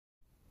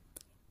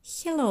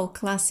Hello,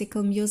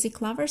 classical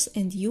music lovers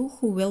and you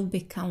who will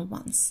become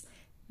ones.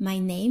 My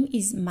name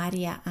is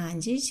Marija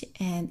Andžić,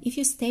 and if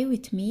you stay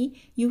with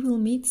me, you will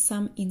meet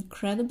some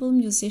incredible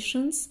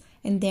musicians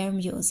and their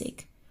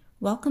music.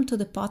 Welcome to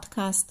the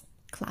podcast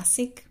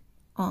Classic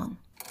On.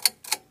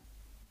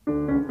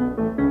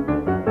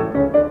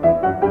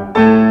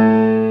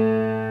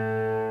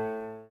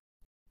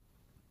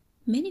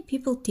 Many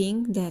people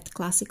think that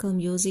classical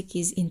music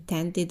is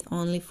intended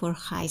only for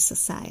high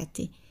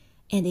society,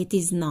 and it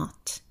is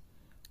not.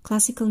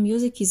 Classical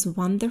music is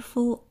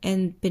wonderful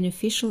and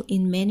beneficial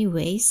in many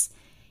ways,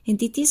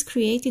 and it is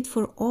created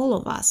for all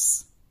of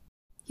us.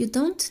 You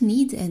don't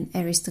need an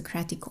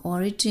aristocratic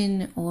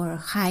origin or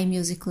high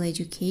musical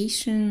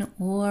education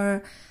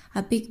or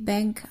a big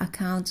bank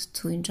account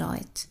to enjoy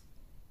it.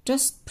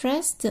 Just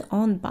press the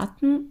on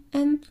button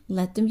and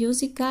let the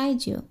music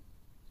guide you.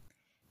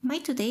 My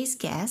today's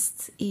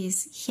guest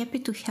is happy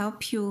to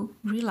help you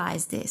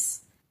realize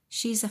this.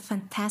 She is a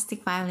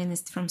fantastic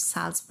violinist from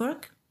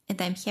Salzburg,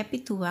 and I'm happy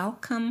to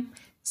welcome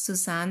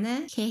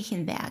Susanne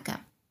Hehenberger.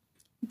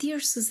 Dear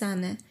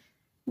Susanne,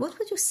 what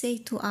would you say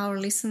to our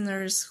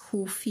listeners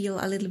who feel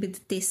a little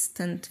bit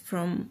distant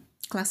from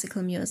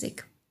classical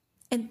music?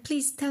 And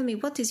please tell me,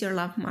 what is your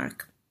love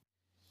mark?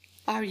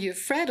 Are you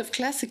afraid of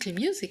classical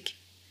music?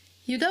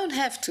 You don't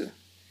have to.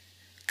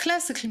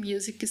 Classical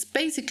music is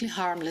basically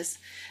harmless,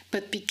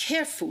 but be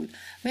careful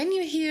when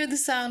you hear the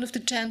sound of the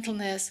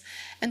gentleness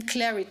and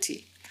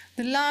clarity,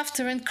 the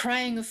laughter and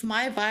crying of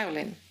my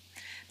violin.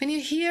 When you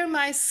hear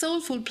my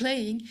soulful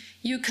playing,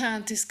 you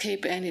can't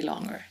escape any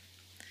longer.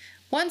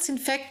 Once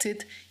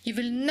infected, you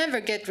will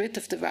never get rid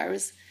of the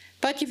virus,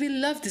 but you will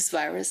love this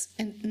virus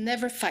and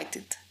never fight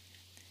it.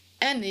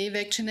 Any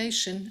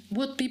vaccination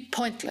would be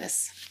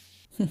pointless.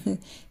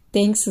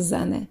 Thanks,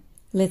 Susanne.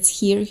 Let's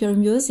hear your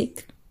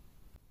music.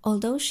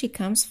 Although she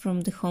comes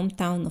from the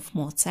hometown of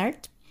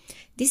Mozart,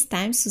 this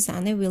time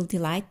Susanne will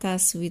delight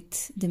us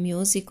with the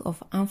music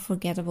of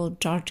unforgettable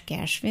George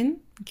Gershwin,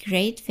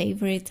 great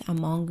favorite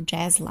among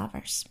jazz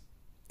lovers.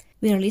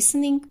 We are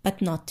listening,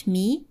 but not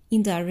me,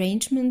 in the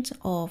arrangement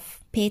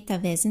of Peter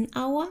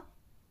Wesenauer.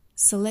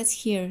 So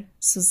let's hear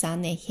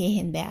Susanne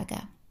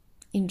Hehenberger.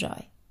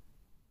 Enjoy.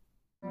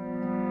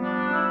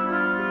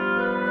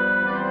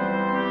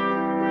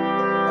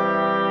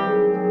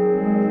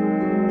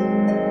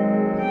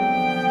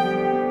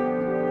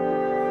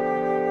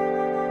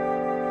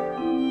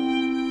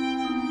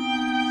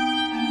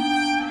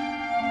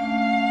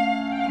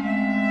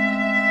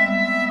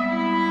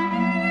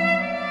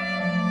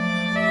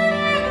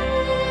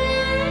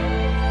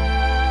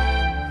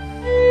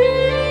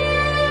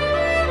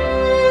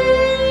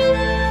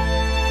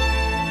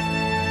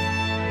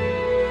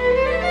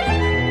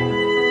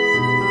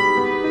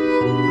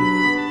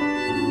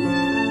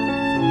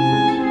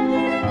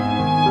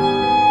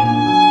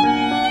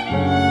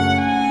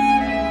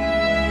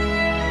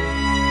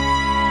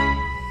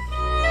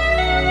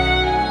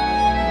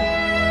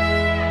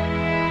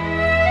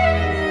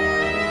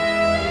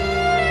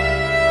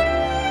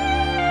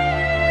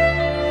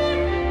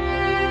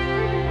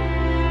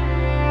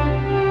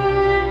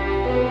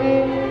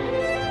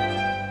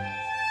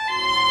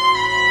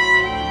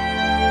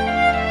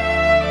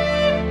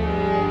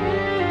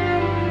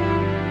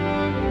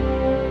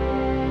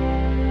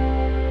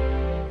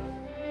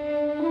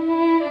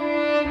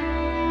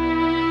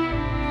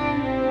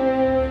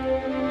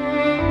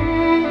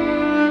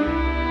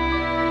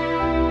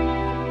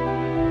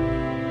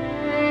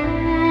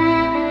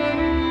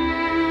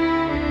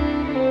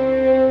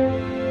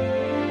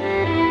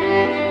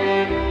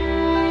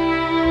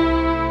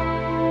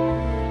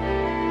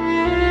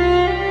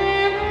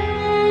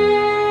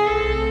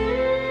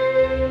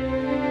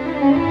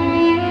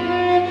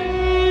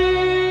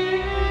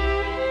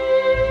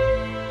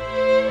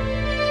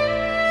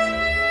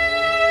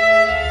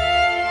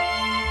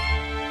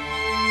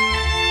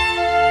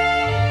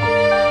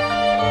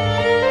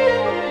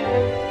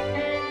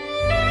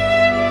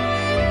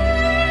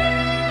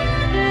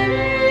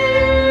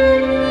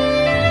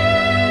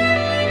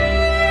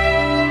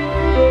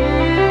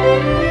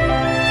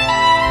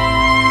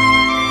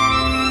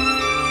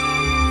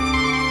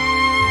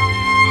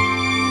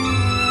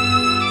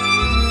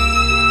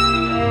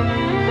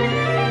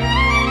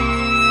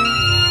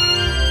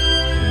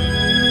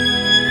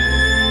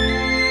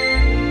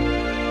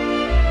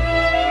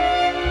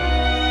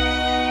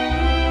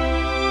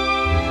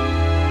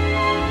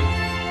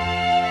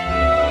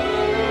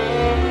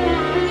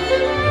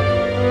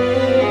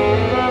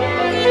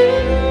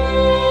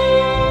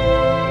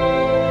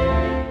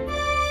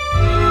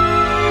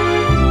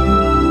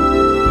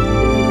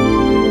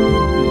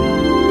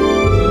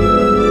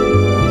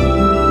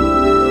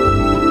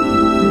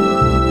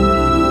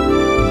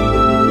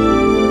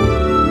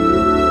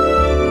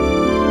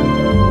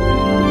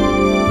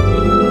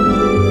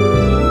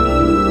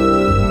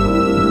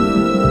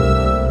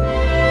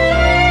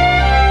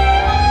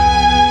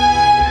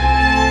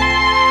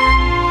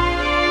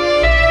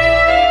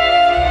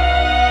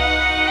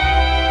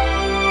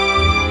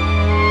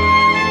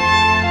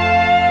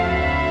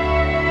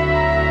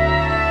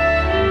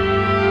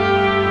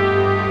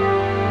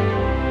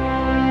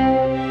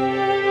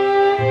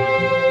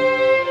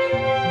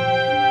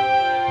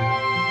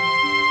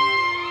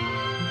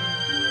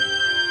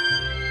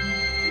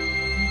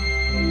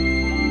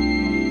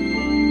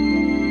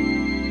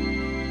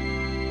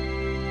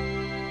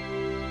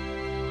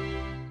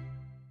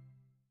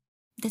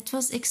 That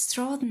was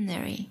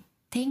extraordinary.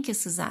 Thank you,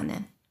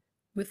 Susanne.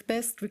 With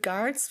best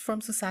regards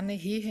from Susanne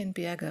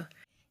Hehenberger.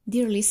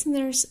 Dear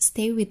listeners,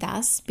 stay with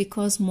us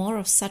because more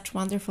of such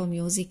wonderful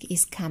music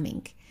is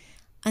coming.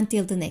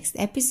 Until the next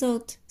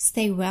episode,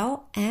 stay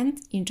well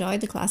and enjoy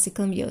the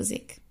classical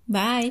music.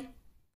 Bye!